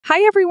Hi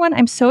everyone,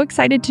 I'm so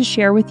excited to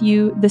share with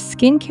you the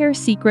skincare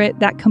secret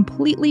that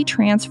completely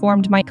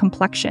transformed my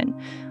complexion.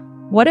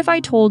 What if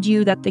I told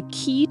you that the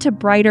key to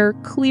brighter,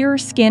 clearer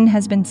skin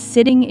has been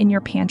sitting in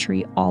your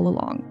pantry all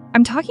along?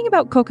 I'm talking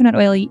about coconut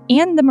oil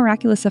and the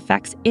miraculous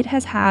effects it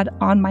has had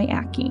on my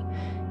acne.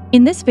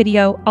 In this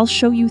video, I'll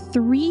show you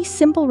 3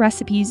 simple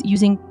recipes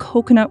using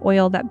coconut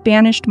oil that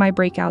banished my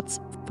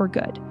breakouts for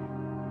good.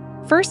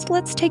 First,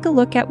 let's take a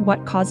look at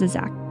what causes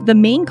acne. The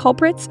main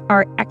culprits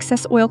are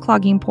excess oil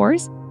clogging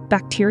pores,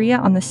 bacteria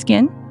on the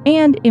skin,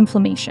 and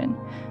inflammation.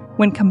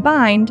 When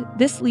combined,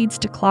 this leads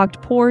to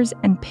clogged pores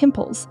and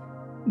pimples.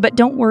 But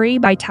don't worry,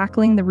 by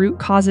tackling the root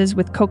causes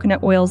with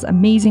coconut oil's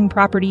amazing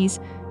properties,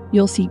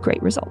 you'll see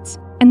great results.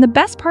 And the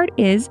best part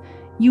is,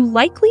 you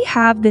likely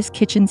have this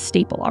kitchen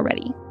staple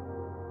already.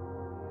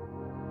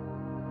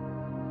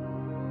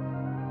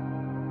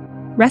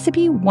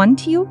 Recipe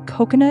 1-2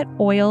 Coconut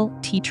Oil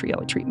Tea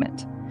Trio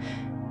Treatment.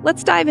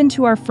 Let's dive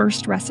into our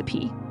first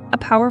recipe, a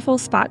powerful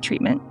spot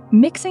treatment,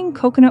 mixing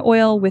coconut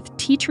oil with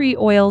tea tree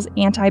oil's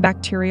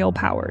antibacterial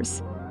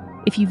powers.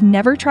 If you've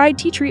never tried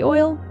tea tree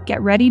oil, get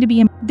ready to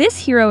be amazed. This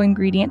hero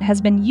ingredient has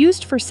been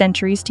used for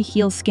centuries to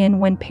heal skin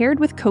when paired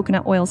with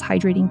coconut oil's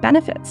hydrating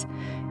benefits.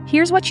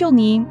 Here's what you'll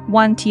need: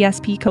 1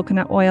 TSP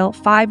coconut oil,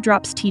 5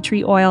 drops tea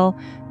tree oil,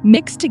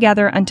 mix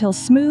together until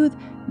smooth,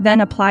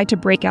 then apply to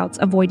breakouts,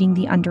 avoiding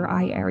the under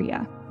eye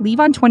area.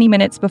 Leave on 20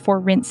 minutes before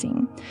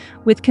rinsing.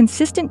 With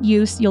consistent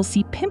use, you'll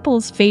see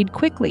pimples fade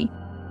quickly.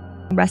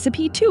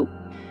 Recipe 2,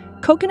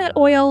 coconut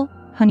oil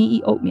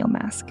honey oatmeal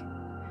mask.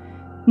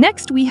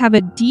 Next, we have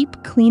a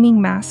deep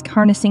cleaning mask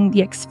harnessing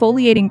the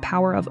exfoliating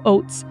power of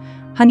oats,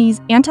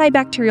 honey's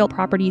antibacterial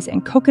properties,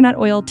 and coconut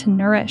oil to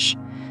nourish.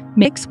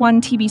 Mix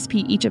 1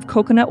 tablespoon each of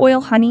coconut oil,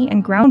 honey,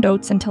 and ground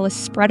oats until a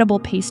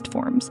spreadable paste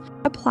forms.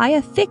 Apply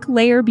a thick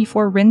layer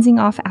before rinsing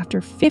off after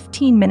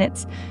 15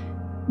 minutes.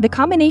 The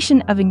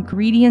combination of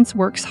ingredients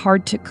works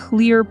hard to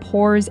clear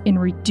pores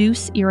and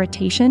reduce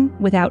irritation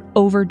without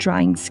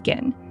over-drying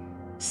skin.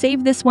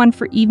 Save this one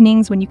for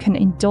evenings when you can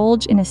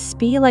indulge in a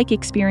spa-like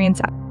experience.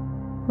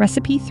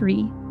 Recipe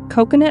 3,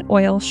 coconut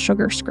oil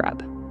sugar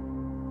scrub.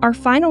 Our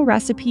final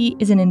recipe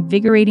is an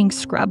invigorating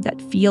scrub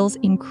that feels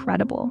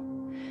incredible.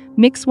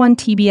 Mix 1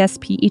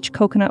 TBSP each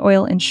coconut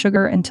oil and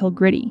sugar until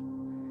gritty.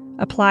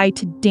 Apply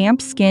to damp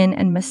skin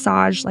and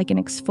massage like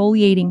an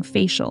exfoliating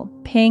facial,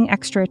 paying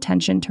extra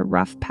attention to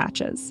rough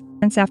patches.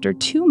 Rinse after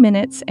 2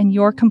 minutes and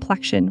your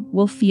complexion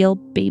will feel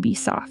baby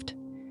soft.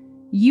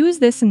 Use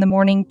this in the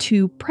morning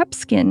to prep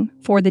skin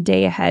for the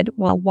day ahead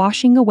while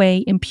washing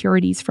away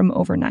impurities from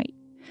overnight.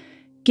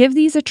 Give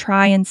these a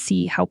try and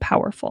see how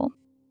powerful.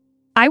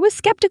 I was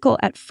skeptical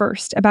at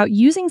first about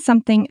using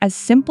something as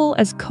simple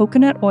as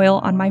coconut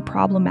oil on my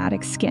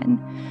problematic skin.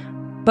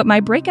 But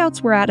my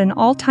breakouts were at an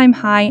all-time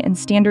high and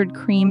standard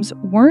creams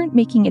weren't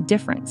making a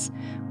difference.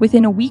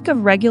 Within a week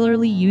of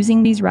regularly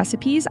using these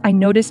recipes, I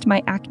noticed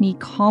my acne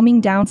calming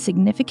down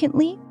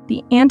significantly,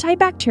 the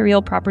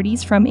antibacterial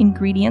properties from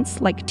ingredients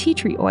like tea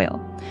tree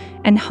oil.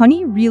 And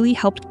honey really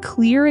helped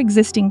clear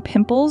existing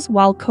pimples,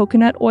 while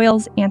coconut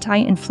oil's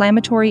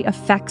anti-inflammatory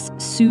effects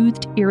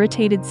soothed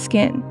irritated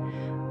skin.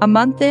 A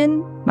month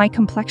in, my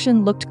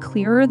complexion looked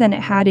clearer than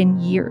it had in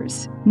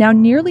years. Now,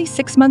 nearly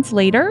 6 months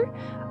later,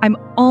 I'm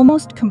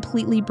almost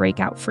completely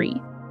breakout free.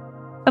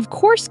 Of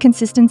course,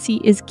 consistency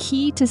is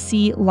key to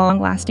see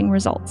long-lasting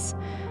results.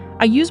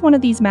 I use one of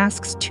these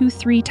masks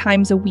 2-3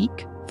 times a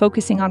week,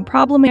 focusing on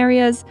problem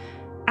areas.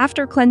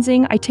 After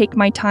cleansing, I take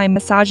my time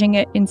massaging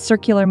it in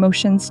circular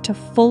motions to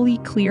fully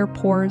clear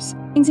pores.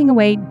 Cleansing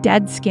away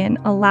dead skin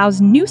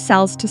allows new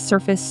cells to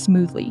surface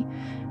smoothly.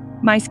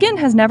 My skin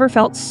has never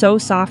felt so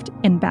soft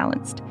and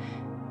balanced.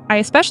 I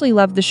especially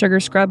love the sugar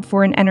scrub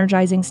for an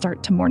energizing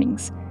start to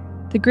mornings.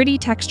 The gritty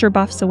texture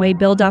buffs away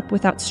buildup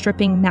without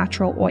stripping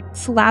natural oil.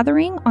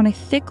 Slathering on a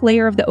thick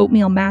layer of the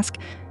oatmeal mask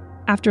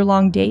after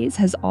long days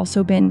has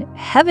also been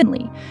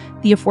heavenly.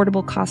 The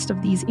affordable cost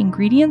of these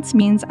ingredients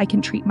means I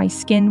can treat my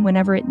skin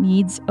whenever it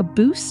needs a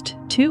boost,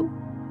 too.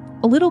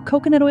 A little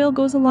coconut oil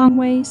goes a long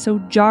way, so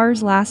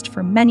jars last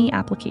for many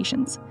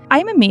applications. I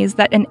am amazed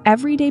that an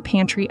everyday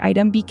pantry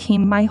item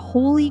became my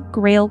holy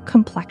grail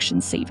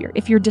complexion savior.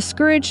 If you're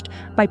discouraged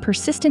by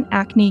persistent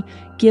acne,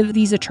 give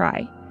these a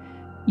try.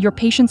 Your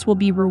patience will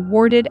be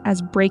rewarded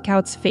as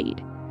breakouts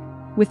fade.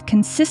 With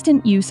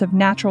consistent use of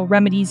natural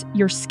remedies,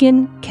 your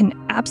skin can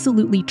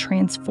absolutely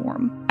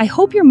transform. I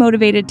hope you're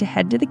motivated to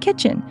head to the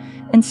kitchen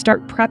and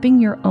start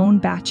prepping your own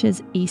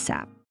batches ASAP.